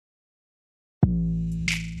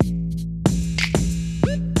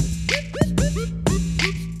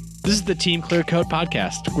is the Team Clear Coat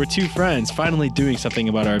podcast. We're two friends finally doing something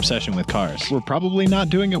about our obsession with cars. We're probably not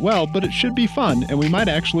doing it well, but it should be fun, and we might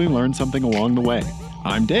actually learn something along the way.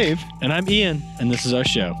 I'm Dave. And I'm Ian, and this is our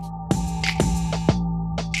show.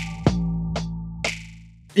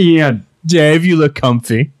 Ian, Dave, you look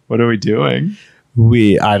comfy. what are we doing?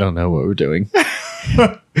 I don't know what we're doing.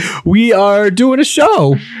 We are doing a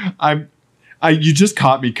show. You just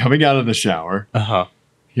caught me coming out of the shower. Uh-huh.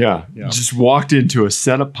 Yeah. Just walked into a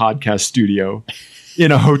setup podcast studio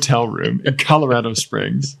in a hotel room in Colorado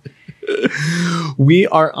Springs. We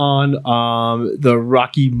are on the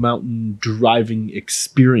Rocky Mountain Driving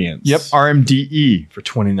Experience. Yep. RMDE. For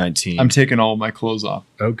 2019. I'm taking all my clothes off.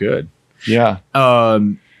 Oh, good. Yeah.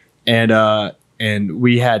 And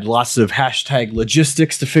we had lots of hashtag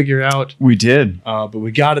logistics to figure out. We did. But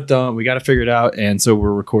we got it done. We got it figured out. And so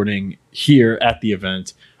we're recording here at the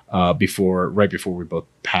event right before we both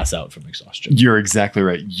pass out from exhaustion. You're exactly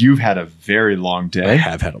right. You've had a very long day. I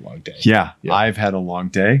have had a long day. Yeah. I've had a long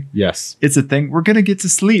day. Yes. It's a thing. We're going to get to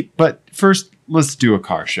sleep. But first, let's do a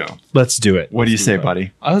car show. Let's do it. What do you say,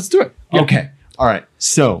 buddy? Let's do it. Yeah. Okay. All right.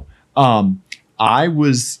 So I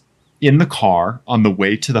was in the car on the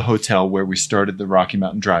way to the hotel where we started the Rocky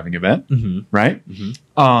Mountain Driving event, right?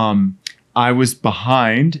 Mm-hmm. I was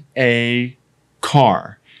behind a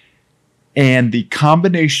car, and the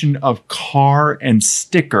combination of car and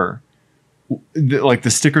sticker, like the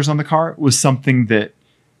stickers on the car, was something that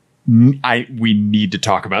we need to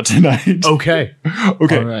talk about tonight. Okay.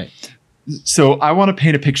 Okay. All right. So I want to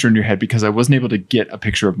paint a picture in your head because I wasn't able to get a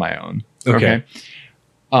picture of my own. Okay.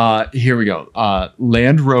 Here we go.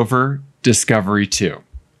 Land Rover Discovery 2.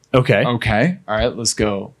 Okay. Okay. All right. Let's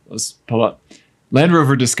go. Let's pull up Land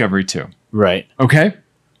Rover Discovery 2. Right. Okay.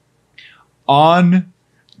 On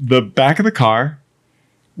the back of the car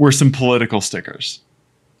were some political stickers.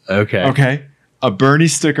 Okay. Okay. A Bernie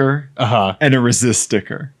sticker and a Resist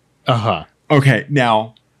sticker. Okay.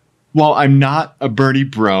 Now, while I'm not a Bernie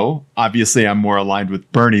bro, obviously I'm more aligned with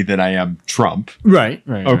Bernie than I am Trump. Right.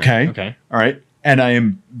 Okay. Okay. All right. And I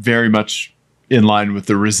am very much in line with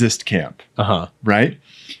the Resist camp. Right?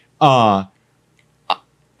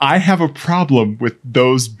 I have a problem with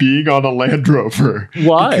those being on a Land Rover.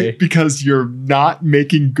 Why? Because you're not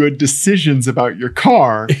making good decisions about your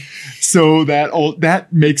car. So that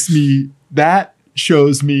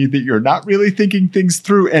shows me that you're not really thinking things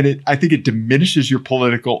through. And I think it diminishes your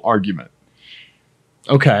political argument.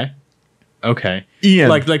 Okay. Ian.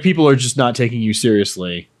 Like people are just not taking you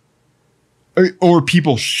seriously. Or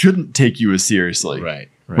people shouldn't take you as seriously. Right.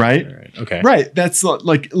 Okay. Right. That's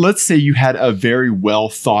like, let's say you had a very well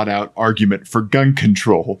thought out argument for gun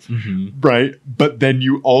control, right? But then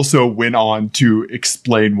you also went on to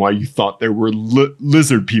explain why you thought there were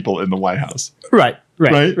lizard people in the White House. Right.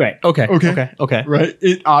 Okay. Right.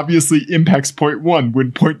 It obviously impacts point one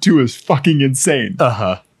when point two is fucking insane.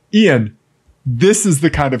 Ian, this is the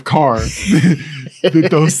kind of car that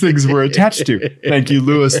those things were attached to. Thank you,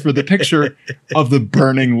 Lewis, for the picture of the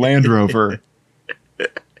burning Land Rover.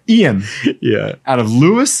 Ian, out of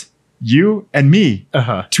Lewis, you, and me,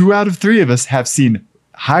 2 out of 3 of us have seen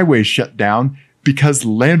highways shut down because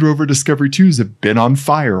Land Rover Discovery 2s have been on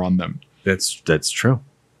fire on them. That's true.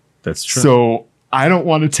 That's true. So I don't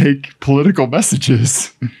want to take political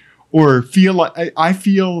messages or feel like I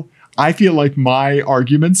feel like my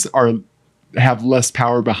arguments have less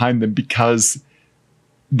power behind them because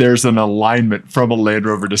there's an alignment from a Land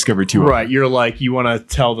Rover Discovery 2. Right. You're like, you want to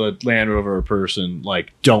tell the Land Rover person,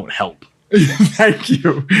 like, don't help. Thank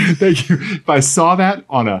you. If you saw that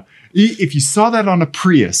on a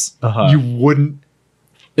Prius, you wouldn't.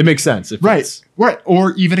 It makes sense. Right.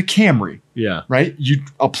 Or even a Camry. Yeah. Right. You'd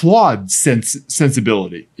applaud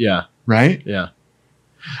sensibility. Yeah. Right. Yeah.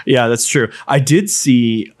 Yeah, that's true. I did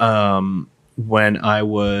see when I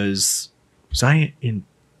was I in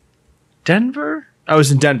Denver? I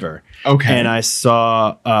was in Denver. Okay. And I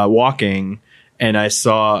saw walking, and I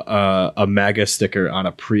saw a MAGA sticker on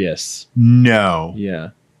a Prius. No.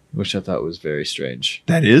 Yeah. Which I thought was very strange.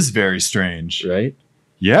 That is very strange. Right?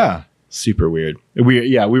 Yeah. Super weird.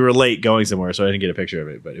 We were late going somewhere, so I didn't get a picture of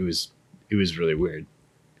it, but it was really weird.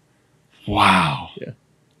 Wow. Yeah.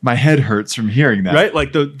 My head hurts from hearing that. Right?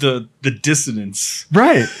 Like the dissonance.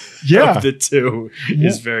 Right. Yeah. Of the two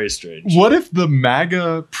is very strange. What if the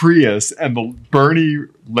MAGA Prius and the Bernie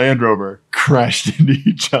Land Rover crashed into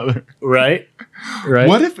each other? Right.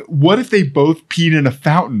 What if they both peed in a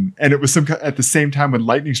fountain and it was at the same time when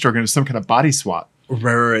lightning struck and it was some kind of body swap?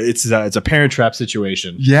 Right. It's a Parent Trap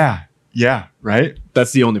situation. Yeah. Right.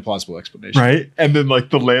 That's the only plausible explanation. Right. And then like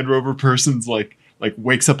the Land Rover person's like like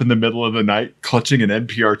wakes up in the middle of the night clutching an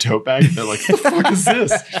NPR tote bag. And they're like, "What the fuck is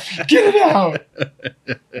this? Get it out!"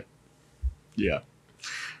 Yeah.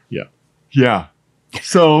 Yeah.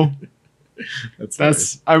 So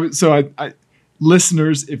That's I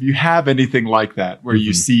listeners, if you have anything like that where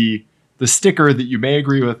you see the sticker that you may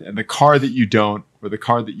agree with and the car that you don't, or the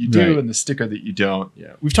car that you do Right. and the sticker that you don't.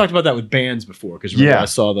 Yeah, we've talked about that with bands before because Yeah. I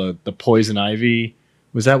saw the Poison Ivy.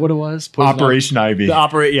 Was that what it was? Poison Operation Ivy. The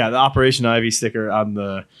Operation Ivy sticker on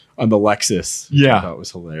the Lexus. which Yeah. I thought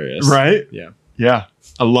was hilarious. Right? Yeah. Yeah.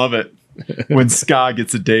 I love it. When Ska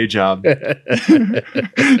gets a day job.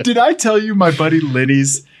 Did I tell you my buddy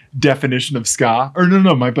Lenny's definition of ska? Or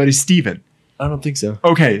no, my buddy Steven. I don't think so.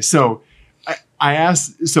 Okay, so I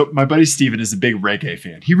asked, so my buddy Steven is a big reggae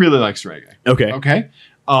fan. He really likes reggae. Okay. Okay.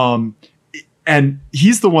 And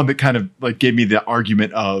he's the one that kind of like gave me the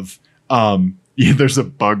argument of, yeah, there's a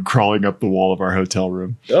bug crawling up the wall of our hotel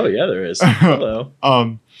room. Oh yeah, there is. Hello.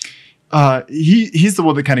 He's the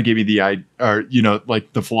one that kind of gave me the idea, or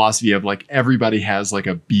like the philosophy of like everybody has like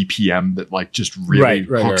a BPM that like just really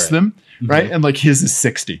Right, hooks right. them, right? Mhm. And like his is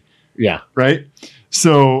 60, Yeah. right?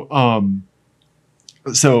 So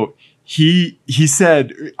he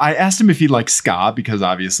said, I asked him if he likes ska because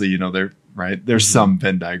obviously they're right. There's some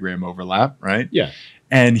Venn diagram overlap, right? Yeah.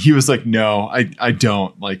 And he was like, no, I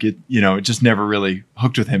don't like it. It just never really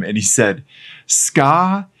hooked with him. And he said,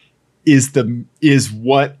 ska is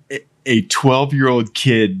what a 12-year-old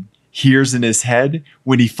kid hears in his head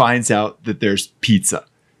when he finds out that there's pizza.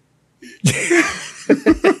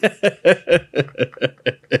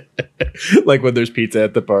 Like when there's pizza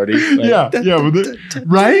at the party. Like,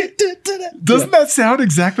 Right? Doesn't that sound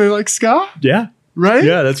exactly like ska? Yeah. Right?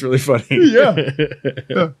 Yeah, that's really funny.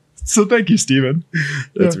 Yeah. So thank you, Steven.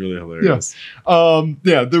 That's really hilarious.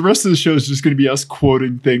 The rest of the show is just going to be us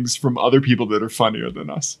quoting things from other people that are funnier than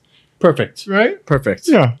us. Perfect. Right? Perfect.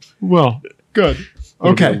 Yeah. Well, good.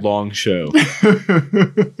 It'll be Okay. a long show.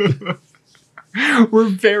 We're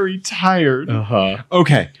very tired. Uh-huh.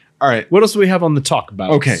 Okay. All right. What else do we have on the talk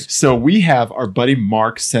about? Okay. So we have our buddy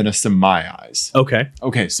Mark sent us some My Eyes. Okay.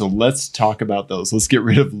 Okay. So let's talk about those. Let's get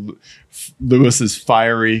rid of Lewis's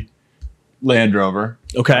fiery Land Rover.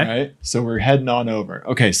 Okay. All right. So we're heading on over.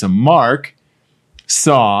 Okay. So Mark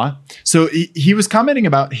saw, so he was commenting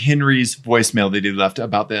about Henry's voicemail that he left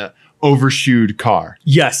about the overshoed car.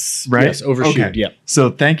 Yes. Right? Yes. Overshoot. Okay. Yeah. So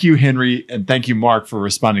thank you, Henry, and thank you, Mark, for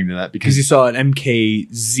responding to that Because because you saw an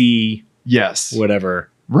MKZ yes, whatever.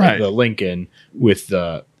 Right. The Lincoln with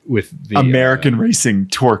the American racing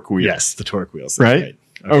torque wheels. Yes, the torque wheels. Right?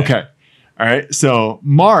 Okay. All right. So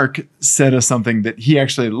Mark sent us something that he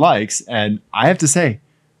actually likes, and I have to say,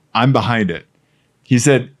 I'm behind it. He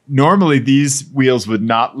said, normally these wheels would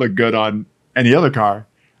not look good on any other car.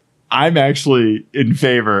 I'm actually in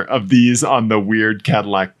favor of these on the weird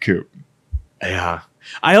Cadillac Coupe. Yeah.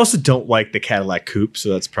 I also don't like the Cadillac Coupe, so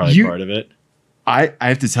that's probably part of it. I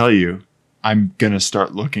have to tell you, I'm going to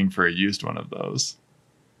start looking for a used one of those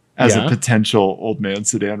as a potential old man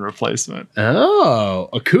sedan replacement. Oh,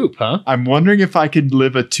 a coupe, huh? I'm wondering if I could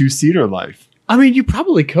live a 2-seater life. I mean, you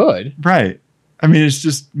probably could. Right. I mean, it's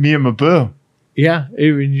just me and my boo. Yeah,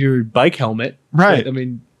 in your bike helmet. Right. But, I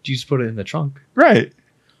mean, you just put it in the trunk. Right.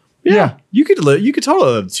 Yeah. You could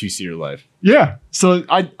totally live a 2-seater life. Yeah. So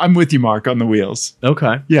I'm with you, Mark, on the wheels.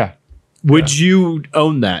 Okay. Yeah. Would you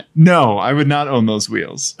own that? No, I would not own those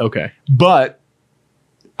wheels. Okay. But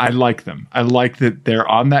I like them. I like that they're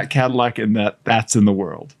on that Cadillac and that's in the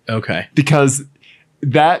world. Okay. Because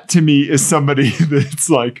that to me is somebody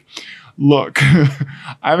that's like, look, I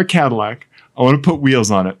have a Cadillac. I want to put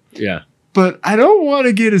wheels on it. Yeah. But I don't want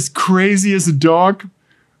to get as crazy as a dog.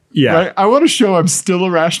 Yeah. Right? I want to show I'm still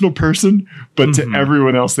a rational person, but to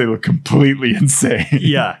everyone else, they look completely insane.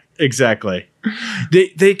 Yeah, exactly.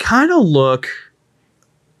 They kind of look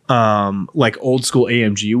like old school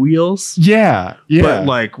AMG wheels. Yeah. Yeah. But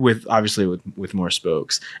like obviously with more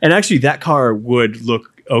spokes. And actually that car would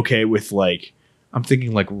look okay with like, I'm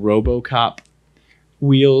thinking like RoboCop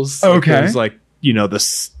wheels. Okay. Like those, like,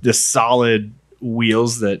 the solid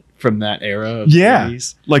wheels that from that era. Of yeah. the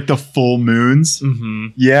 80s. Like the full moons. Mm-hmm.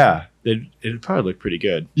 Yeah. It'd probably look pretty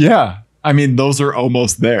good. Yeah. I mean, those are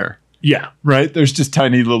almost there. Yeah. Right? There's just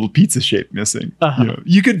tiny little pizza shape missing. Uh-huh.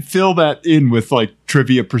 You could fill that in with like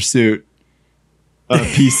Trivia Pursuit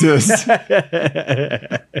pieces.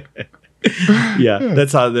 Yeah.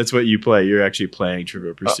 That's what you play. You're actually playing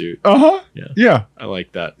Trivial Pursuit. Uh-huh. Yeah. Yeah. I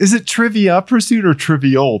like that. Is it Trivia Pursuit or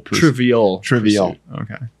Trivial Pursuit? Trivial. Trivial.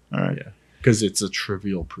 Okay. All right. Yeah. Because it's a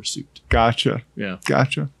trivial pursuit. Gotcha. Yeah.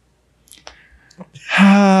 Gotcha.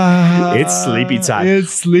 It's sleepy time.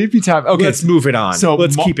 It's sleepy time. Okay, Let's move it on. so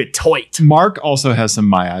Let's keep it tight. Mark also has some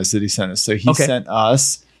My Eyes that he sent us. So he Okay. sent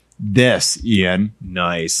us this, Ian.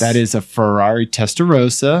 Nice. That is a Ferrari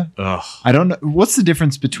Testarossa. Ugh. I don't know. What's the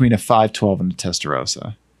difference between a 512 and a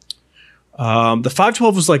Testarossa? The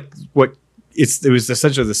 512 was like what it was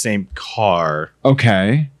essentially the same car.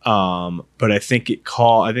 Okay. But I think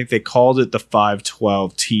they called it the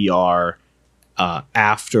 512 TR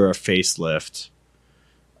after a facelift.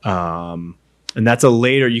 And that's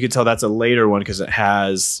you can tell that's a later one because it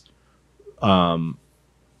has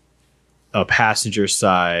a passenger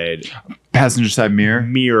side mirror.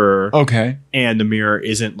 mirror, Okay. and the mirror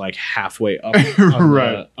isn't like halfway up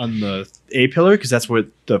Right. on the A pillar because that's where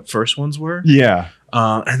the first ones were. Yeah.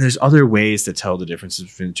 And there's other ways to tell the differences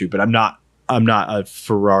between the two, but I'm not a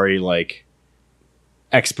Ferrari like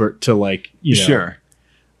expert to like Sure.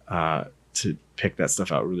 to pick that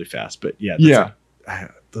stuff out really fast. But yeah,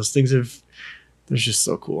 those things they're just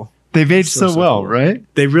so cool. They've aged so well, cool. right?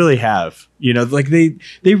 They really have. Like they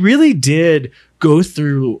really did go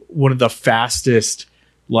through one of the fastest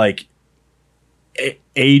like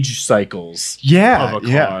age cycles Yeah. of a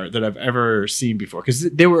car that I've ever seen before because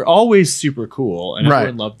they were always super cool and Right.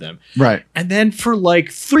 everyone loved them. Right. And then for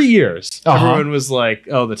like 3 years, Uh-huh. everyone was like,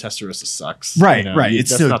 "Oh, the Testarossa sucks." Right. You know, Right. It's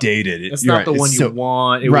that's so not- dated. That's You're not right. the one It's you so-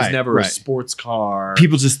 want. It Right, was never right. a sports car.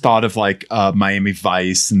 People just thought of like Miami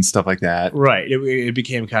Vice and stuff like that. Right. It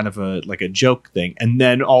became kind of a joke thing. And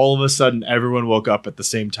then all of a sudden everyone woke up at the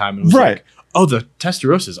same time and was Right. like, "Oh, the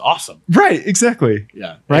Testarossa is awesome." Right. Exactly.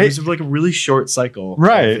 Yeah. Right. It was like a really short cycle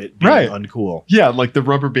Right, of it being right. uncool. Yeah. Like the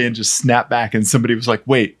rubber band just snapped back and somebody was like,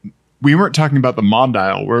 wait, we weren't talking about the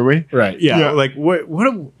Mondial, were we? Right. Yeah. Yeah. Like what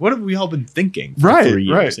have we all been thinking for Right. 3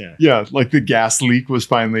 years? Right. Yeah. Like the gas leak was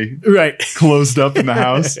finally Yeah. Right. closed up in the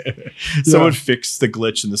house. Someone fixed the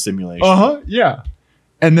glitch in the simulation. Uh-huh. Yeah.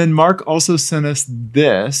 And then Mark also sent us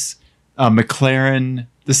this McLaren.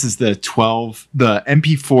 This is the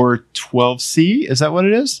MP4 12C. Is that what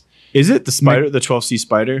it is? Is it the Spider, the 12C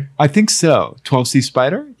Spider? I think so. 12C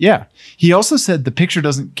Spider? Yeah. He also said the picture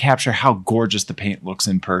doesn't capture how gorgeous the paint looks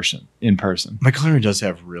in person. McLaren does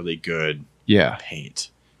have really good Yeah. paint.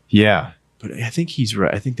 Yeah. But I think he's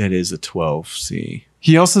right. I think that is a 12C.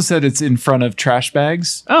 He also said it's in front of trash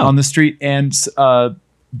bags on the street and a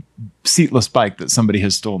seatless bike that somebody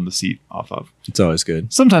has stolen the seat off of. It's always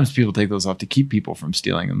good. Sometimes people take those off to keep people from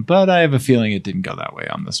stealing them, but I have a feeling it didn't go that way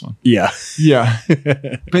on this one. Yeah. Yeah.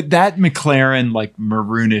 But that McLaren like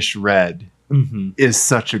maroonish red is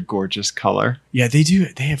such a gorgeous color. Yeah, they do.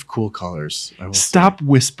 They have cool colors. I will Stop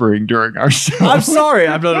whispering during our show. say. I'm sorry.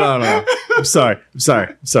 No. I'm sorry.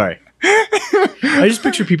 I just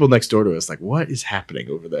picture people next door to us like, what is happening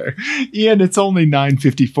over there? Ian, it's only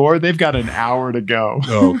 9:54. They've got an hour to go.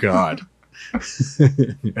 Oh, God.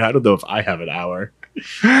 I don't know if I have an hour.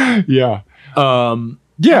 Yeah. Yeah.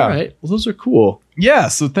 All right. Well, those are cool. Yeah.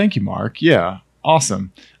 So thank you, Mark. Yeah.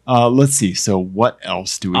 Awesome. Let's see. So what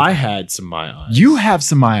else do we I had some My Eyes. You have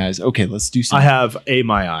some My Eyes. Okay, let's do some. I have a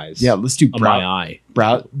My Eyes. Yeah, let's do a My Eye.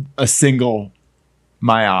 a single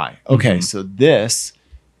My Eye. Okay, so this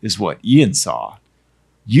is what Ian saw.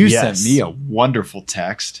 You sent me a wonderful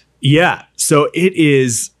text. Yeah. So it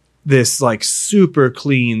is this like super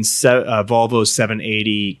clean Volvo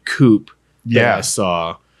 780 coupe that I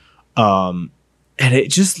saw. And it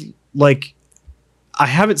just like, I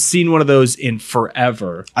haven't seen one of those in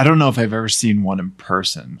forever. I don't know if I've ever seen one in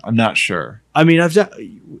person. I'm not sure. I mean,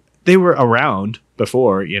 they were around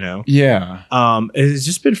before, Yeah. It's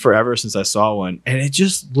just been forever since I saw one, and it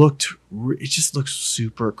just looks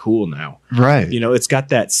super cool now. Right. It's got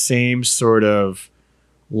that same sort of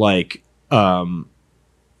like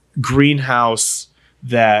greenhouse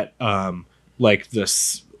that like the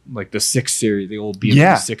 6 Series, the old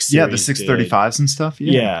BMW 6 Series. Yeah, the 635s and stuff.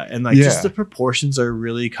 Yeah, and just the proportions are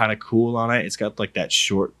really kind of cool on it. It's got like that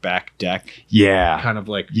short back deck. Yeah. Kind of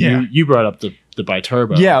like you brought up the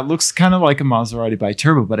biturbo. Yeah, it looks kind of like a Maserati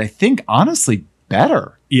biturbo, but I think honestly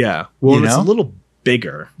better. Yeah. Well, it's a little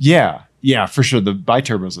bigger. Yeah. Yeah, for sure. The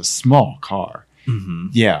biturbo is a small car. Mm-hmm.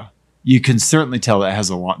 Yeah. You can certainly tell that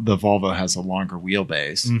the Volvo has a longer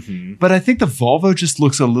wheelbase. Mm-hmm. But I think the Volvo just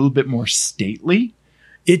looks a little bit more stately.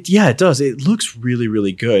 It does. It looks really,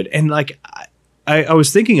 really good. And like I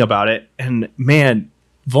was thinking about it, and man,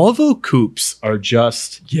 Volvo coupes are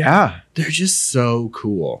they're just so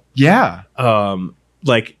cool. Yeah.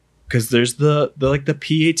 Like because there's the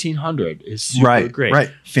P1800 is super great. Right.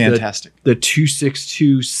 Fantastic. The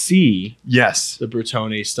 262C, Yes. the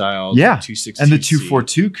Bertone style. Yeah. 262C. And the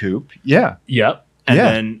 242 coupe. Yeah. Yep. And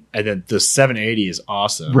Yeah. then the 780 is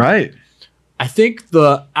awesome. Right. I think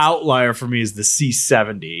the outlier for me is the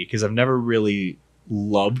C70 because I've never really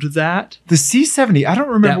loved that. The C70, I don't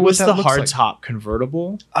remember That what was that the looks hard like. top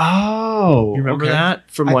convertible. Oh, You remember okay. that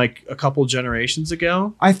from I- like a couple generations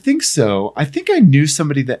ago? I think so. I think I knew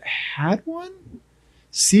somebody that had one.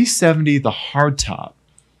 C70, the hardtop.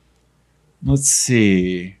 Let's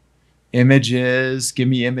see. Images. Give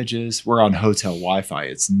me images. We're on hotel Wi-Fi.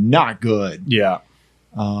 It's not good. Yeah.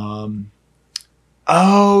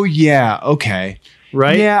 Oh, yeah. Okay.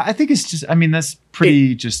 Right? Yeah, I think it's just, I mean, that's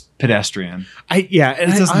pretty just pedestrian. And It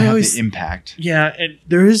doesn't I have always the impact. Yeah, and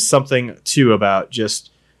there is something too about just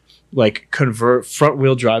like front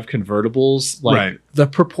wheel drive convertibles. Like Right. the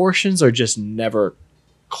proportions are just never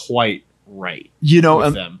quite right You know,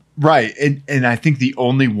 with them. right. And I think the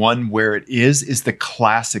only one where it is the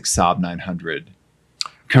classic Saab 900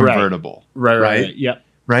 convertible. Right. Yep.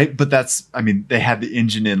 Right. But that's, I mean, they had the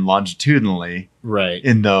engine in longitudinally Right.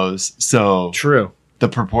 in those. So True. the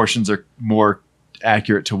proportions are more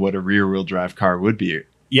accurate to what a rear wheel drive car would be.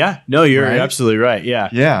 Yeah. No, you're Right? absolutely right. Yeah.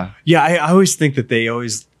 Yeah. Yeah. I always think that they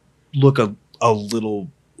always look a little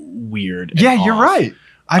weird. and Yeah, you're off. right.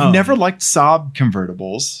 I've Um, never liked Saab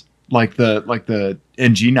convertibles like the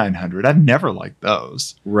NG 900. I've never liked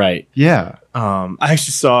those. Right. Yeah. I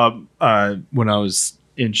actually saw when I was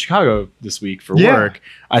in Chicago this week for Yeah. work,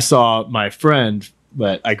 I saw my friend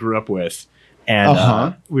that I grew up with,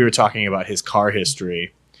 and we were talking about his car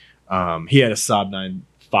history. He had a Saab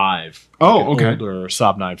 9.5. Oh, like an okay. older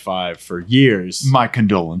Saab 9.5 for years. My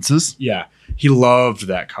condolences. Yeah, he loved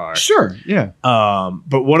that car. Sure. Yeah.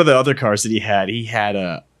 But one of the other cars that he had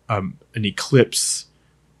an Eclipse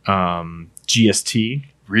GST,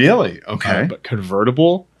 Really? Okay. but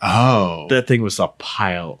convertible. Oh. That thing was a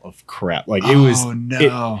pile of crap. Like it was. Oh,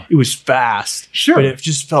 no. It was fast, Sure. but it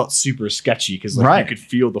just felt super sketchy because like Right. you could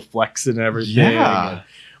feel the flex and everything. Yeah. and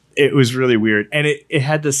it was really weird, and it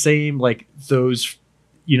had the same like those,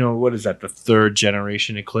 what is that? The third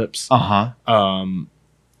generation Eclipse. Uh-huh.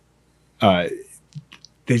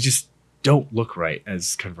 They just don't look right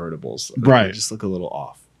as convertibles. Right. They just look a little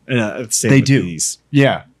off. And same They with do. these.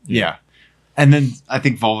 Yeah. Yeah. And then I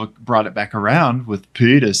think Volvo brought it back around with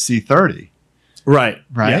Peugeot C30, Right.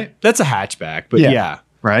 Right? Yeah. That's a hatchback, but Yeah. yeah.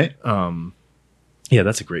 right? Yeah,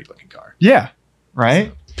 that's a great looking car. Yeah.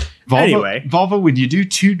 Right? Anyway. Volvo, when you do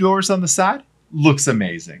 2 doors on the side, looks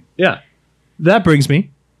amazing. Yeah. That brings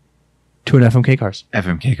me to an FMK Cars.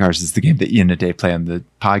 FMK Cars is the game that Ian and Dave play on the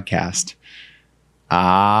podcast.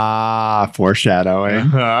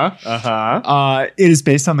 Foreshadowing. It is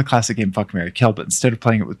based on the classic game Fuck, Marry, Kill, but instead of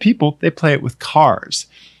playing it with people, they play it with cars.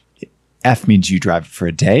 F means you drive it for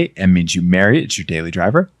a day. M means you marry it. It's your daily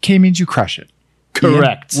driver. K means you crush it.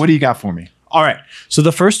 Correct. Ian, what do you got for me? All right. So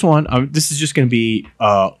the first one, this is just going to be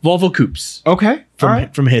Volvo Coupes Okay.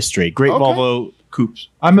 from history. Great Okay. Volvo Coupes.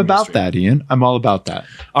 I'm from about history. that, Ian. I'm all about that.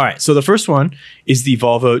 All right. So the first one is the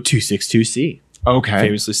Volvo 262C, Okay.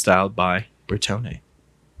 famously styled by Bertone.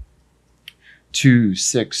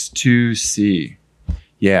 262C.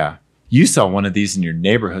 Yeah. You saw one of these in your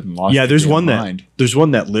neighborhood and lost Yeah, your there's damn one mind. there's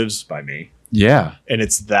one that lives by me, Yeah. and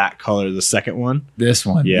it's that color. The second one This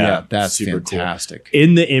one. Yeah, Yeah. That's super cool. fantastic.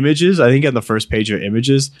 in the images, I think on the first page of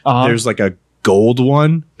images, Uh-huh. there's like a gold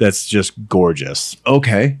one that's just gorgeous.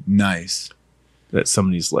 Okay. Nice. That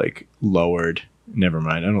somebody's like lowered. Never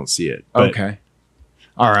mind, I don't see it. But Okay.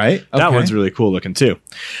 All right. that Okay. one's really cool looking too.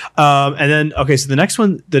 And then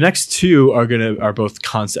so the next two are both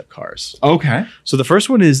concept cars. Okay. So the first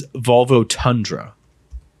one is Volvo Tundra.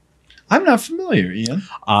 I'm not familiar, Ian.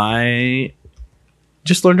 I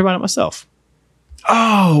just learned about it myself.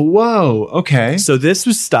 Oh, whoa. Okay. So this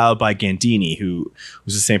was styled by Gandini, who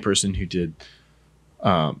was the same person who did.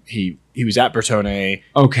 He was at Bertone.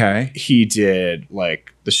 Okay. He did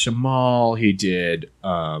like the Shamal. He did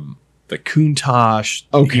the Countach.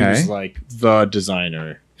 Okay. He was like the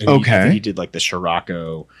designer. And I Okay. think he did like the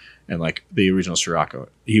Scirocco and like the original Scirocco.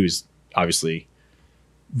 He was obviously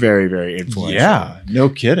very, very influential. Yeah. No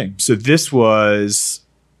kidding. So this was,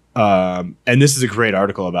 and this is a great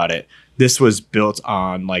article about it. This was built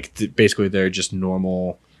on like basically their just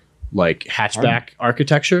normal like hatchback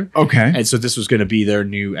architecture. Okay. And so this was going to be their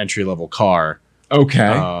new entry level car.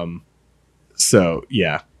 Okay. So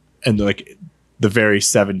yeah, and like the very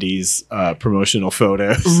 70s promotional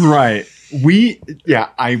photos. Right.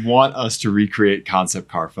 I want us to recreate concept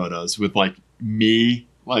car photos with like me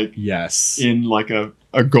like Yes. in like a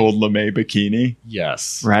gold lame bikini.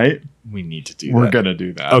 Yes. Right? We need to do We're that. gonna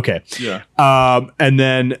do that. Okay. Yeah. And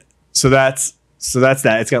then so that's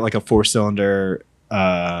that. It's got like a 4-cylinder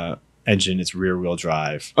engine. It's rear wheel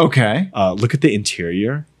drive. Okay. Look at the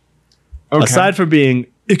interior. Okay. Aside from being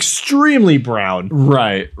extremely brown,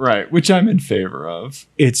 Right, which I'm in favor of.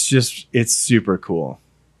 it's super cool.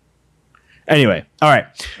 Anyway, all right.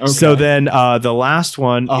 Okay. So then the last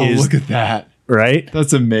one Oh, is look at that. right.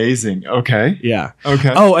 That's amazing. Okay. Yeah.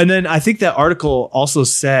 Okay. Oh, and then I think that article also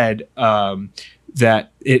said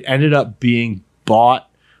that it ended up being bought.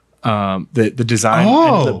 The design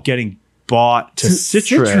ended up getting bought to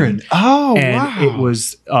Citroen. Oh, and wow. it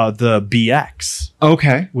was the BX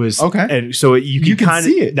Okay. was Okay. and so you can kind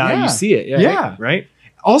of see it. now Yeah. you see it. Yeah. Right.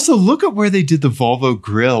 Also, look at where they did the Volvo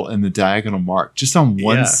grill and the diagonal mark, just on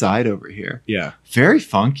one Yeah. side over here. Yeah. Very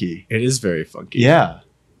funky. It is very funky. Yeah.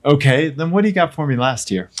 Okay. Then what do you got for me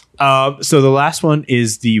last year? So the last one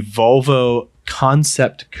is the Volvo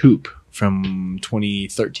Concept Coupe from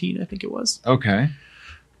 2013, I think it was. Okay.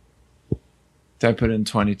 Did I put in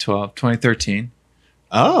 2012, 2013?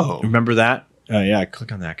 Oh. Remember that? Yeah,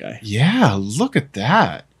 click on that guy. Yeah. Look at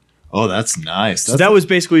that. Oh, that's nice. So that was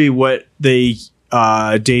basically what they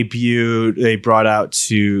debuted. They brought out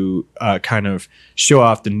to kind of show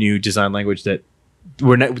off the new design language that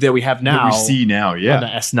that we have now. That we see now. On Yeah. the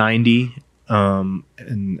S90, and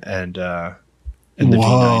the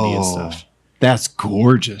V90 and stuff. That's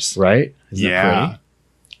gorgeous. Right? Isn't that Yeah. pretty?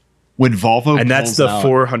 When Volvo And that's pulls the out-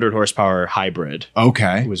 400 horsepower hybrid.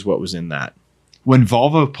 Okay. Was what was in that. When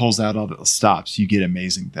Volvo pulls out all the stops, you get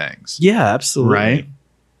amazing things. Yeah, absolutely. Right?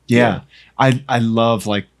 Yeah. I love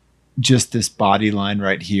like just this body line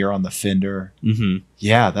right here on the fender. Mm-hmm.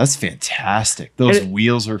 Yeah, that's fantastic. Those And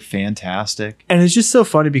wheels are fantastic. And it's just so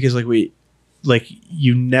funny because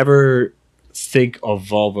you never think of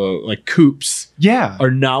Volvo, like coupes Yeah. are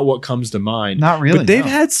not what comes to mind. Not really. But they've no.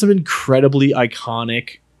 had some incredibly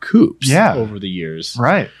iconic coupes Yeah. over the years.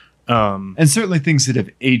 Right. Um, And certainly things that have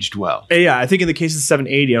aged well. yeah, I think in the case of the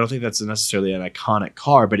 780, I don't think that's necessarily an iconic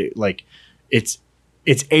car, but it's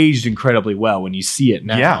aged incredibly well when you see it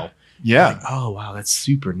now. Yeah. Yeah. Like, oh wow, that's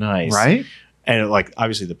super nice. Right? And like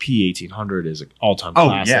obviously the P1800 is an all-time Oh,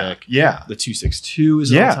 classic. yeah. Yeah. The 262 is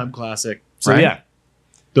an Yeah. all-time classic. So Right. yeah.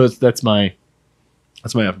 That's my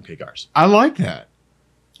FMK cars. I like that.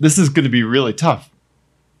 This is going to be really tough.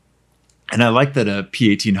 And I like that a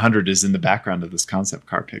P1800 is in the background of this concept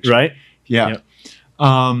car picture. Right? Yeah. Yep.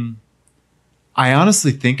 I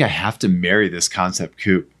honestly think I have to marry this concept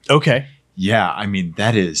coupe. Okay. Yeah. I mean,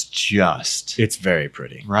 that is just It's very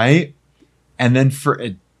pretty. right. And then for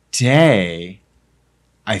a day,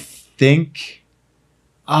 I think,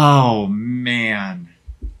 oh man,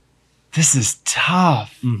 this is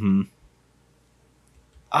tough. Mm-hmm.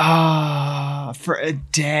 For a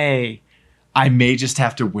day, I may just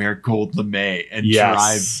have to wear gold lame and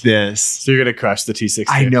Yes. drive this. So you're gonna crush the T60.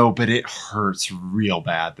 I know, but it hurts real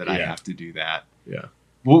bad that I Yeah. have to do that. Yeah.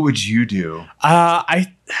 What would you do? I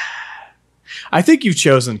think you've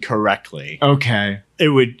chosen correctly. Okay. It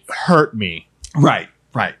would hurt me. Right.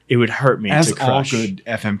 Right. It would hurt me As to all crush. good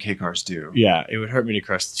FMK cars do. Yeah, it would hurt me to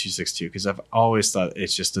crush the 262 because I've always thought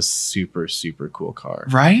it's just a super, super cool car.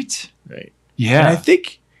 Right? Right. Yeah. And I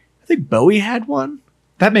think Bowie had one.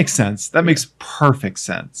 That makes sense. That makes perfect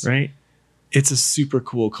sense. Right. It's a super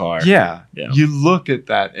cool car. Yeah. Yeah. You look at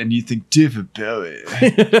that and you think, David Bowie.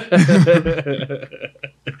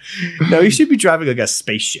 No, you should be driving like a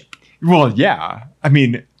spaceship. Well, yeah. I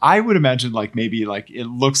mean, I would imagine like maybe like it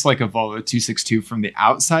looks like a Volvo 262 from the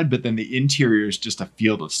outside, but then the interior is just a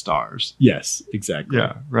field of stars. Yes, exactly.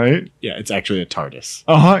 Right? Yeah, it's actually a TARDIS.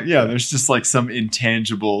 Uh-huh. Yeah, there's just like some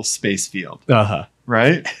intangible space field, Uh-huh.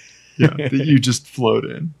 right? Yeah, that you just float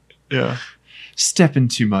in. Yeah. Step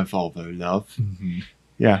into my Volvo, love.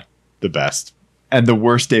 Yeah. The best. And the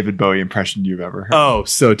worst David Bowie impression you've ever heard. Oh,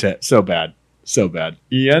 so bad. So bad.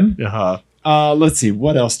 Ian? Uh-huh. Let's see.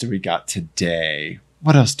 What else do we got today?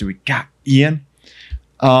 What else do we got, Ian?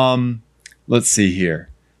 Let's see here.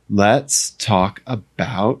 Let's talk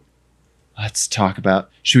about.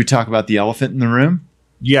 Should we talk about the elephant in the room?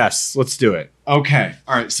 Yes, let's do it. Okay.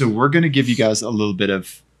 All right. So we're going to give you guys a little bit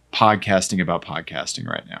of podcasting about podcasting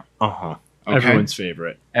right now. Uh-huh. Okay. Everyone's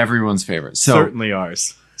favorite. Everyone's favorite. So, Certainly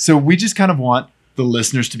ours. so we just kind of want the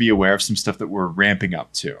listeners to be aware of some stuff that we're ramping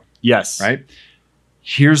up to. Yes. Right?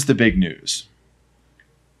 Here's the big news.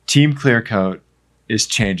 Team Clearcoat is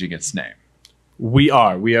changing its name. We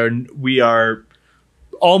are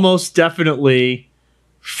almost definitely,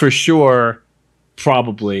 for sure,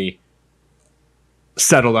 probably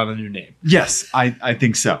settled on a new name. Yes, I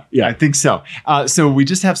think so. Yeah. I think so. So we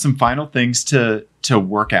just have some final things to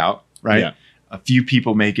work out, right? Yeah. A few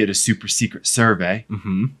people may get a super secret survey,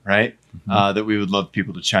 Mm-hmm. right? That we would love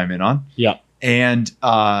people to chime in on. Yeah. And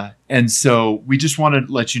so we just want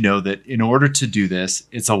to let you know that in order to do this,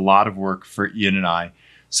 it's a lot of work for Ian and I.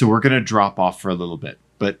 So we're going to drop off for a little bit,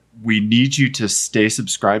 but we need you to stay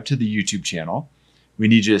subscribed to the YouTube channel. We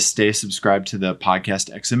need you to stay subscribed to the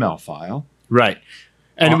podcast XML file. Right.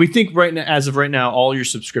 And we think right now, as of right now, all your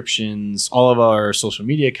subscriptions, all of our social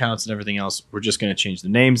media accounts and everything else, we're just going to change the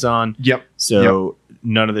names on. Yep. So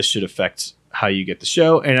none of this should affect how you get the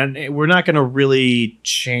show. And we're not going to really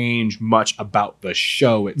change much about the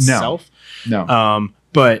show itself. No.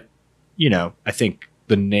 But, you know, I think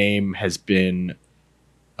the name has been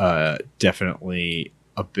definitely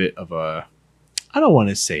a bit of a, I don't want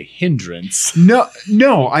to say hindrance. No.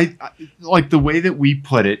 I like the way that we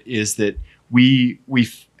put it is that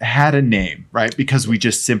we've had a name, right? Because we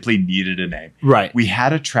just simply needed a name. Right. We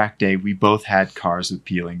had a track day. We both had cars with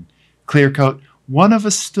peeling clear coat. One of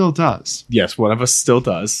us still does. Yes, one of us still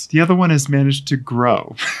does. The other one has managed to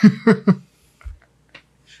grow.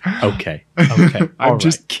 Okay. I'm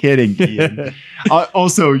just kidding, Ian.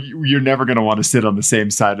 Also, you're never going to want to sit on the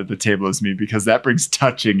same side of the table as me because that brings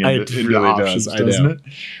touching into really options, does. doesn't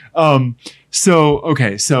it?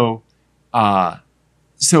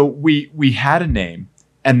 So we had a name,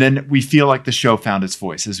 and then we feel like the show found its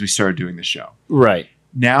voice as we started doing the show. Right.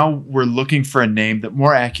 Now we're looking for a name that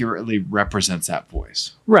more accurately represents that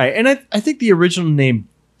voice. Right. And I think the original name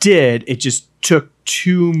did. It just took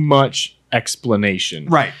too much explanation.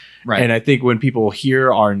 Right. And I think when people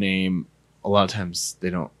hear our name, a lot of times they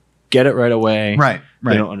don't get it right away. Right.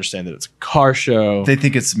 They don't understand that it's a car show. They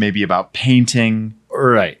think it's maybe about painting,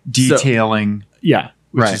 right. detailing. Which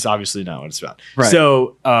Right. is obviously not what it's about. Right.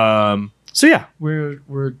 So yeah,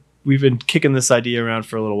 we've been kicking this idea around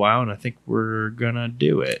for a little while, and I think we're gonna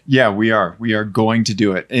do it. Yeah, we are. We are going to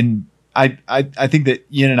do it. And I think that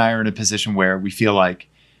Ian and I are in a position where we feel like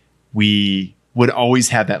we would always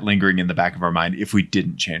have that lingering in the back of our mind if we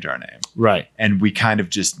didn't change our name. Right. And we kind of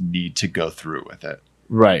just need to go through with it.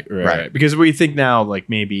 Right. Because we think now, like,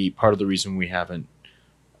 maybe part of the reason we haven't,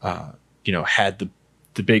 had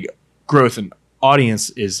the big growth in audience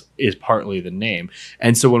is partly the name.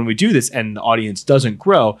 And so when we do this and the audience doesn't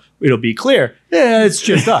grow, it'll be clear, it's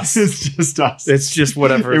just us. It's just us. It's just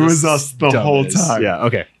whatever. It was us the whole time. Yeah.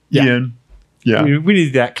 Okay. Yeah. Ian. Yeah. We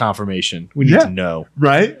need that confirmation. We need to know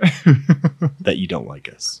right? that you don't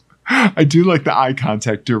like us. I do like the eye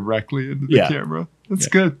contact directly into the camera. That's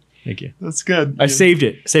good. Thank you. That's good. I saved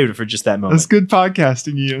it for just that moment. That's good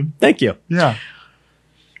podcasting, Ian. Thank you. Yeah.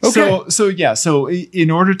 Okay. So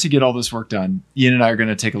in order to get all this work done, Ian and I are going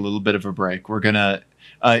to take a little bit of a break. We're going to,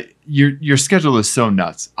 your schedule is so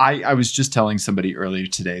nuts. I was just telling somebody earlier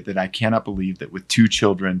today that I cannot believe that with 2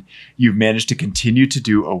 children, you've managed to continue to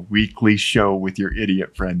do a weekly show with your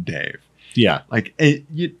idiot friend, Dave. Yeah. Like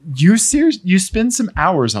you spend some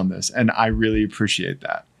hours on this, and I really appreciate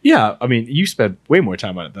that. Yeah. I mean, you spend way more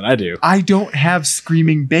time on it than I do. I don't have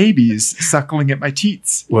screaming babies suckling at my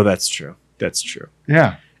teats. Well, that's true.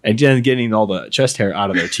 Yeah. And then getting all the chest hair out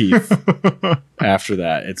of their teeth after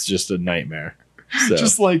that, it's just a nightmare. So.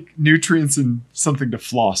 Just like nutrients and something to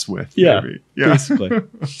floss with. Yeah. Maybe. Yeah. Basically.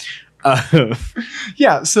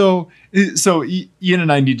 Yeah. So Ian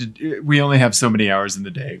and I we only have so many hours in the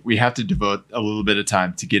day. We have to devote a little bit of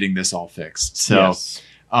time to getting this all fixed. So,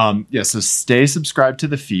 so stay subscribed to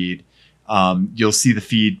the feed. You'll see the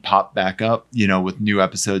feed pop back up, with new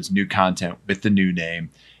episodes, new content with the new name.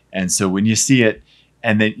 And so when you see it,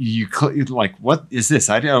 and then you like, what is this?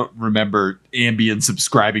 I don't remember Ambien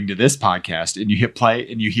subscribing to this podcast. And you hit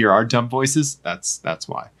play and you hear our dumb voices. That's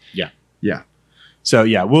why. Yeah. Yeah. So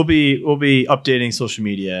yeah, we'll be updating social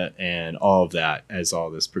media and all of that as all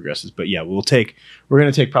this progresses. But yeah, we're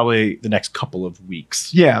going to take probably the next couple of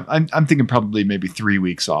weeks. Yeah. I'm thinking probably maybe 3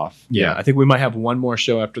 weeks off. Yeah. I think we might have one more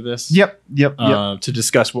show after this. Yep. To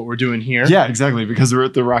discuss what we're doing here. Yeah, exactly. Because we're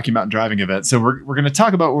at the Rocky Mountain Driving event. So we're going to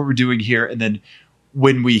talk about what we're doing here. And then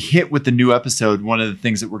when we hit with the new episode, one of the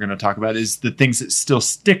things that we're going to talk about is the things that still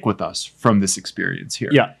stick with us from this experience here.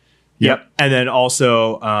 Yeah. Yep. And then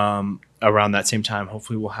also around that same time,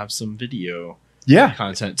 hopefully we'll have some video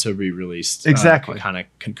content to be released. Exactly. Kind of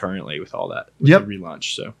concurrently with all that. With the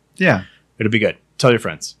relaunch. So yeah, it'll be good. Tell your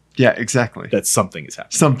friends. Yeah, exactly. That something is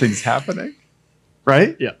happening. Something's happening.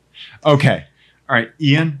 Right? Yeah. Okay. All right,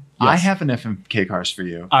 Ian, Yes. I have an FMK Cars for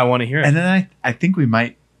you. I want to hear it. And then I think we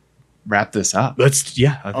might wrap this up. I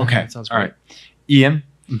think Okay. that sounds great. All right. Ian,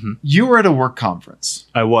 Mhm. you were at a work conference.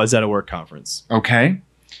 I was at a work conference. Okay.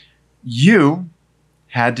 You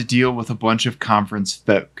had to deal with a bunch of conference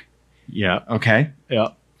folk. Yeah. Okay. Yeah.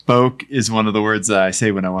 Folk is one of the words that I say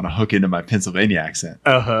when I want to hook into my Pennsylvania accent.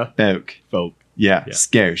 Uh-huh. Folk. Folk. Yeah. Yeah.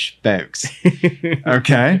 Scouche. Folks.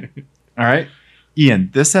 Okay. All right. Ian,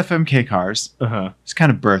 this FMK Cars Uh-huh. is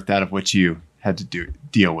kind of birthed out of what you had to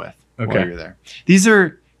deal with while Okay. you were there. These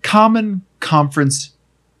are common conference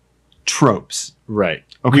tropes. Right.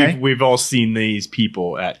 Okay. We've all seen these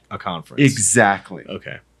people at a conference. Exactly.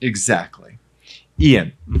 Okay. Exactly.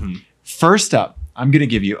 Ian, Mm-hmm. first up, I'm going to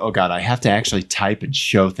give you, oh God, I have to actually type and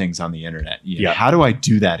show things on the internet. Ian, Yeah. how do I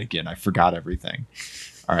do that again? I forgot everything.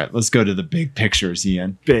 All right, let's go to the big pictures,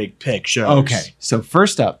 Ian. Big picture. Okay, so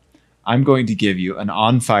first up, I'm going to give you an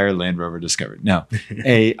on-fire Land Rover Discovery. No,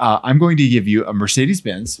 I'm going to give you a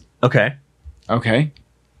Mercedes-Benz. Okay. Okay.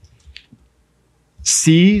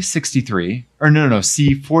 C63, or no,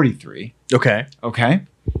 C43. Okay. Okay.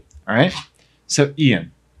 All right. So,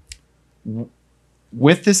 Ian,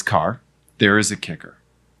 with this car, there is a kicker.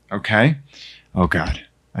 Okay. Oh, God.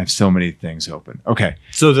 I have so many things open. Okay.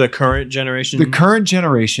 So the current generation. The current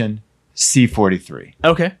generation C43.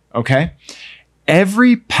 Okay. Okay.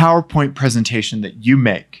 Every PowerPoint presentation that you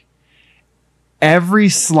make, every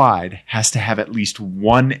slide has to have at least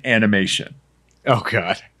one animation. Oh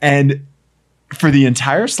God. And for the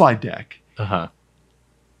entire slide deck,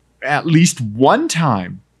 at least one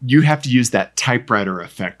time, you have to use that typewriter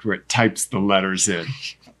effect where it types the letters in.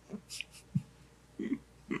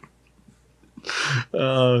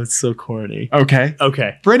 Oh, it's so corny. Okay.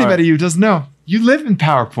 Okay. For anybody who doesn't know, you live in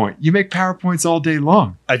PowerPoint. You make PowerPoints all day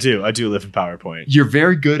long. I do live in PowerPoint. You're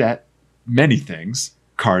very good at many things.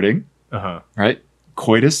 Karting, right?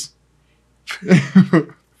 Coitus.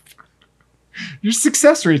 Your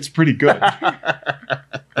success rate's pretty good.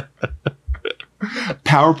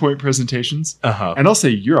 PowerPoint presentations. And I'll say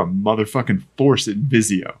you're a motherfucking force in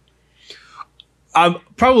Visio. I'm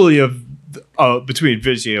probably between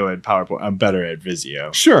Visio and PowerPoint. I'm better at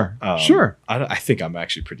Visio. Sure. Sure. I think I'm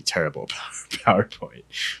actually pretty terrible at PowerPoint,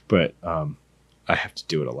 but I have to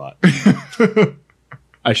do it a lot.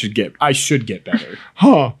 I should get better.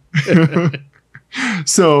 Huh.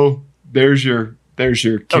 So there's your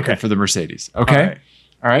kicker for the Mercedes. Okay.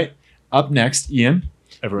 All right. Up next, Ian.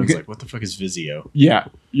 Everyone's like, what the fuck is Visio? Yeah.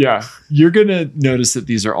 Yeah. You're going to notice that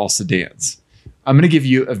these are all sedans. I'm going to give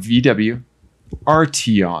you a VW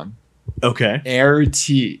Arteon. Okay.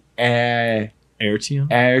 Arteon.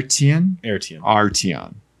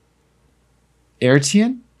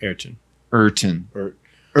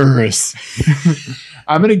 Urus.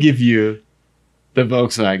 I'm going to give you the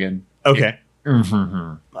Volkswagen. Okay.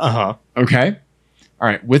 Okay. All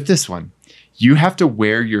right. With this one, you have to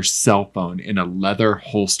wear your cell phone in a leather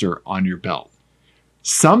holster on your belt.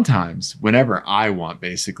 Sometimes, whenever I want,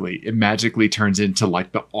 basically, it magically turns into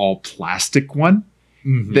like the all plastic one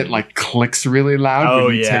that like clicks really loud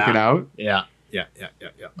when you take it out. Yeah.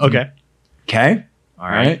 Okay. Okay. All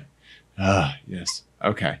right. Yes.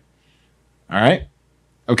 Okay. All right.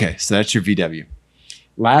 Okay. So that's your VW.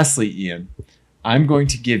 Lastly, Ian, I'm going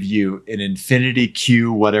to give you an Infinity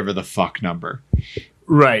Q, whatever the fuck number.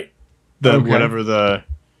 Right. Whatever the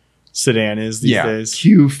sedan is these days.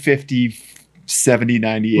 Q50, 70,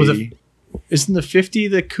 90, 80. Isn't the 50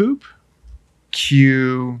 the coupe?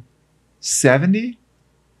 Q70?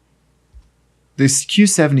 This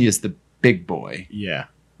Q70 is the big boy. Yeah.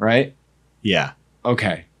 Right? Yeah.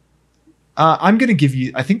 Okay. I'm going to give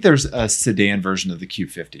you, I think there's a sedan version of the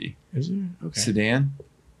Q50. Is there? Okay. Sedan?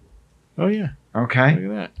 Oh, yeah. Okay.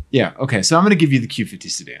 Look at that. Yeah. Okay. So I'm going to give you the Q50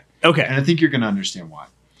 sedan. Okay. And I think you're going to understand why.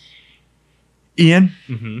 Ian,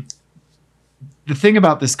 the thing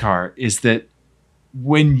about this car is that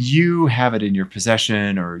when you have it in your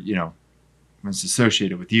possession or, when it's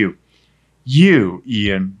associated with you,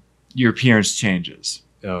 Ian, your appearance changes.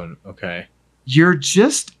 Oh, okay. You're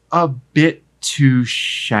just a bit too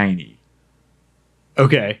shiny.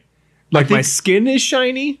 Okay. Like my skin is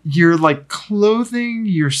shiny? Your like clothing,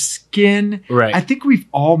 your skin. Right. I think we've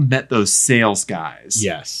all met those sales guys.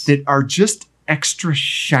 Yes. That are just extra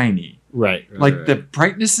shiny. Right. Like the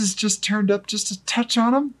brightness is just turned up just a touch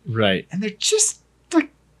on them. Right. And they're just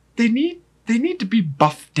like they need to be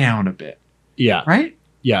buffed down a bit. Yeah. Right?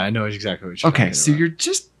 Yeah, I know exactly what you're talking about. So you're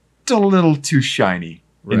just a little too shiny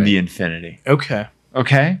in the Infinity. Okay.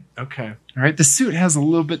 Okay? Okay. All right. The suit has a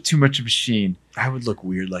little bit too much of a sheen. I would look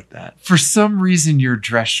weird like that. For some reason, your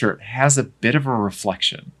dress shirt has a bit of a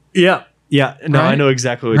reflection. Yeah. Yeah. No, Right? I know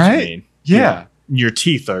exactly what you mean. Yeah. Your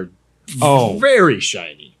teeth are very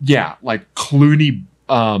shiny. Yeah. Like Clooney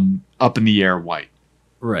up in the air white.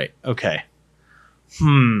 Right. Okay.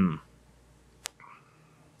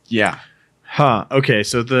 Yeah. Huh. Okay.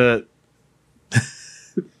 So the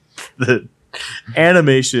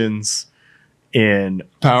animations in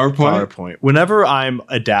PowerPoint. Whenever I'm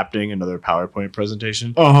adapting another PowerPoint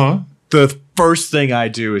presentation, the first thing I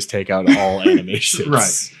do is take out all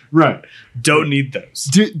animations. Right. Don't need those.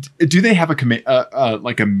 Do they have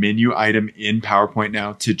like a menu item in PowerPoint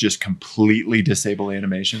now to just completely disable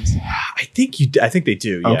animations? I think they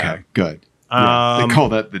do. Yeah. Okay, good. Yeah. They call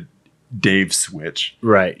that the Dave switch.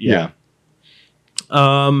 Right. Yeah.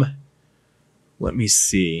 Let me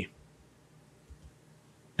see.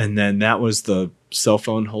 And then that was the cell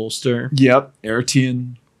phone holster. Yep.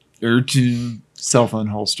 Airtune cell phone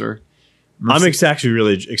holster. I'm actually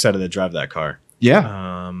really excited to drive that car.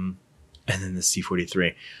 Yeah. And then the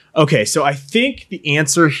C43. Okay, so I think the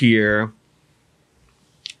answer here,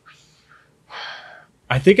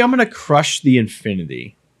 I think I'm going to crush the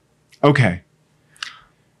Infinity. Okay.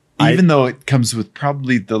 Even though it comes with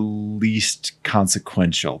probably the least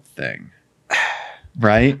consequential thing.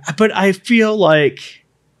 Right? But I feel like...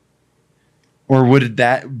 Or would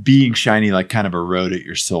that being shiny like kind of erode at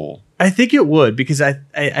your soul? I think it would, because I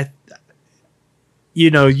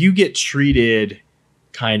you get treated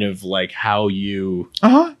kind of like how you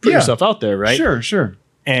put yourself out there, right? Sure.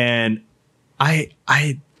 And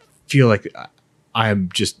I feel like I'm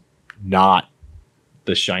just not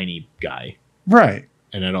the shiny guy. Right.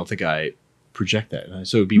 And I don't think I project that.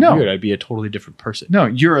 So it'd be weird. I'd be a totally different person. No,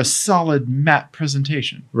 you're a solid matte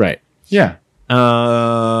presentation. Right. Yeah.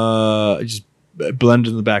 Just blend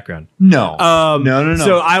in the background. No. No.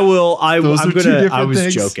 So I was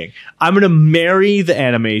things. joking. I'm gonna marry the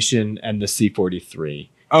animation and the C43.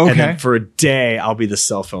 Okay. And then for a day, I'll be the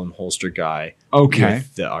cell phone holster guy. Okay.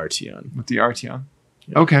 With the Arteon. With the Arteon.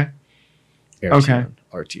 Yeah. Okay. Arteon.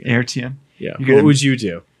 Arteon. Arteon. Yeah. What would you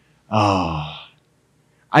do?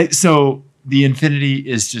 So the Infinity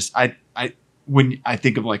is just when I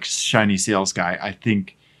think of like shiny sales guy, I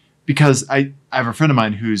think because I have a friend of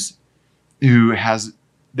mine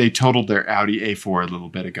they totaled their Audi A4 a little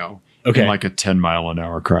bit ago. Okay. In like a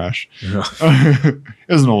 10-mile-an-hour crash. It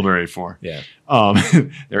was an older A4. Yeah.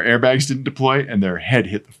 Their airbags didn't deploy and their head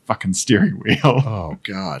hit the fucking steering wheel. Oh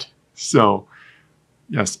God. So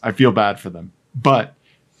yes, I feel bad for them. But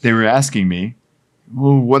they were asking me,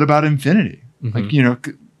 well, what about Infinity? Mm-hmm.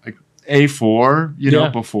 Like, like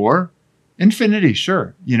A4, before Infinity,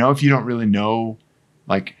 sure. If you don't really know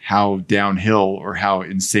like how downhill or how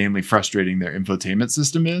insanely frustrating their infotainment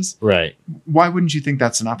system is, right? Why wouldn't you think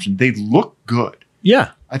that's an option? They look good.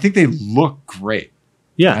 Yeah. I think they look great.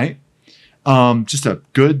 Yeah. Right. Just a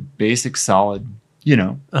good, basic, solid,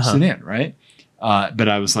 sedan, right? But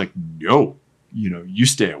I was like, no, you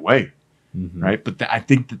stay away. Mm-hmm. Right. But I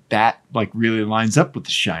think that like really lines up with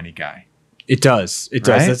the shiny guy. It does. It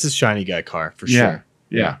does. Right? That's a shiny guy car for sure.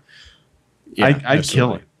 Yeah. I'd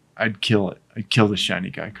kill it. I'd kill it. I'd kill the shiny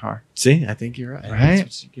guy car. See, I think you're right. Right?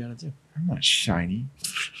 That's what you gotta do. I'm not shiny.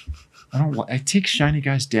 I take shiny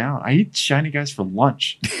guys down. I eat shiny guys for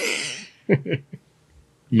lunch.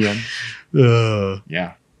 Yeah.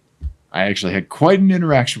 Yeah. I actually had quite an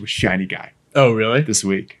interaction with shiny guy. Oh, really? This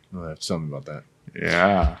week. Oh, I have something about that.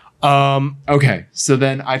 Yeah. Okay. So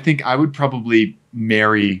then I think I would probably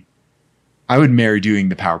marry doing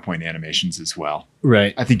the PowerPoint animations as well.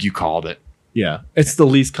 Right. I think you called it. Yeah. It's the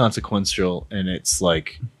least consequential and it's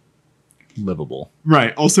like livable.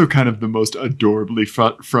 Right. Also kind of the most adorably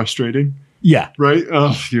frustrating. Yeah. Right? Oh,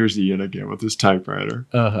 here's Ian again with his typewriter.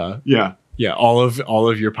 Uh-huh. Yeah. Yeah. All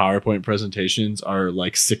of your PowerPoint presentations are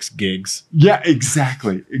like 6 gigs. Yeah,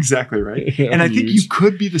 exactly. Exactly, right? And I think you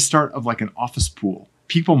could be the start of like an office pool.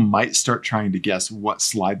 People might start trying to guess what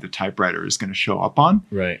slide the typewriter is going to show up on.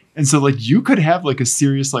 Right. And so like you could have like a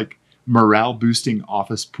serious like morale boosting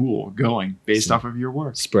office pool going based off of your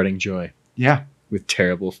work. Spreading joy. Yeah. With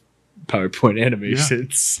terrible PowerPoint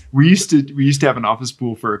animations. Yeah. We used to have an office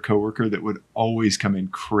pool for a coworker that would always come in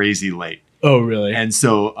crazy late. Oh, really? And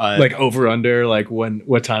so like over under, like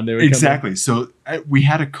what time they would exactly. come in? So we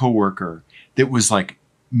had a coworker that was like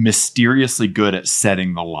mysteriously good at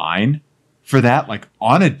setting the line for that, like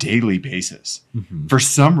on a daily basis, for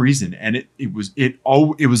some reason. And it was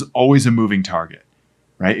always a moving target,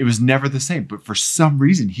 right? It was never the same, but for some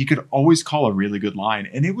reason he could always call a really good line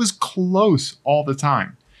and it was close all the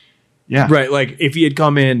time. Yeah. Right. Like if he had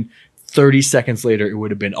come in 30 seconds later, it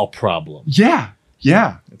would have been a problem. Yeah.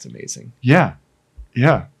 Yeah. That's amazing. Yeah.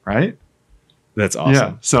 Yeah. Right. That's awesome.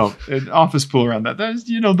 Yeah. So an office pool around that. That's,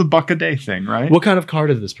 the $1 a day thing, right? What kind of car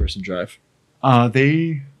did this person drive?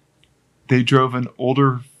 They drove an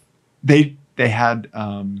older, they had,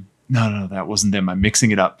 no, that wasn't them. I'm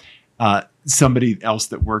mixing it up. Somebody else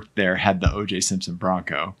that worked there had the OJ Simpson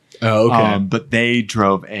Bronco. Oh, okay. But they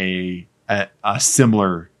drove a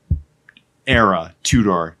similar era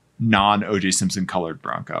 2-door non-OJ Simpson colored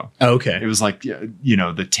Bronco. Okay. It was like,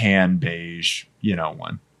 the tan beige,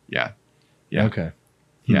 one. Yeah. Yeah. Okay.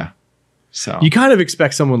 Yeah. So You kind of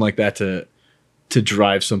expect someone like that to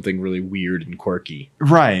drive something really weird and quirky,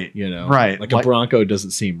 right. you know? Right. Like a Bronco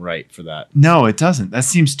doesn't seem right for that. No, it doesn't. That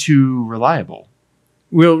seems too reliable.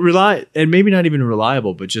 Well, and maybe not even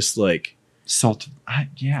reliable, but just like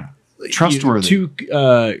Yeah. Trustworthy.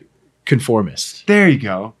 Too conformist, There you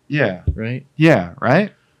go. Yeah. right? Yeah.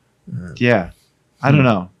 Right. Yeah. I don't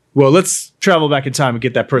know. Well, let's travel back in time and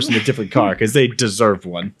get that person a different car because they deserve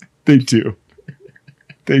one. They do.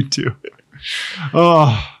 They do.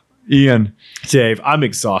 Oh, Ian. Dave, I'm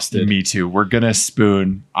exhausted. Me too. We're gonna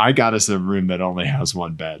spoon. I got us a room that only has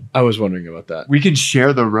one bed. I was wondering about that. We can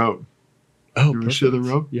share the robe. Oh, You wanna share the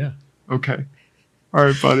robe? Yeah. Okay. All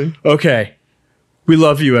right, buddy. Okay. We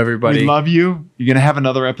love you, everybody. We love you. You're gonna have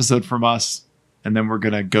another episode from us, and then we're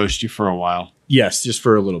gonna ghost you for a while. Yes, just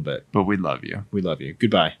for a little bit. But we love you. We love you.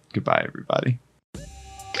 Goodbye. Goodbye, everybody.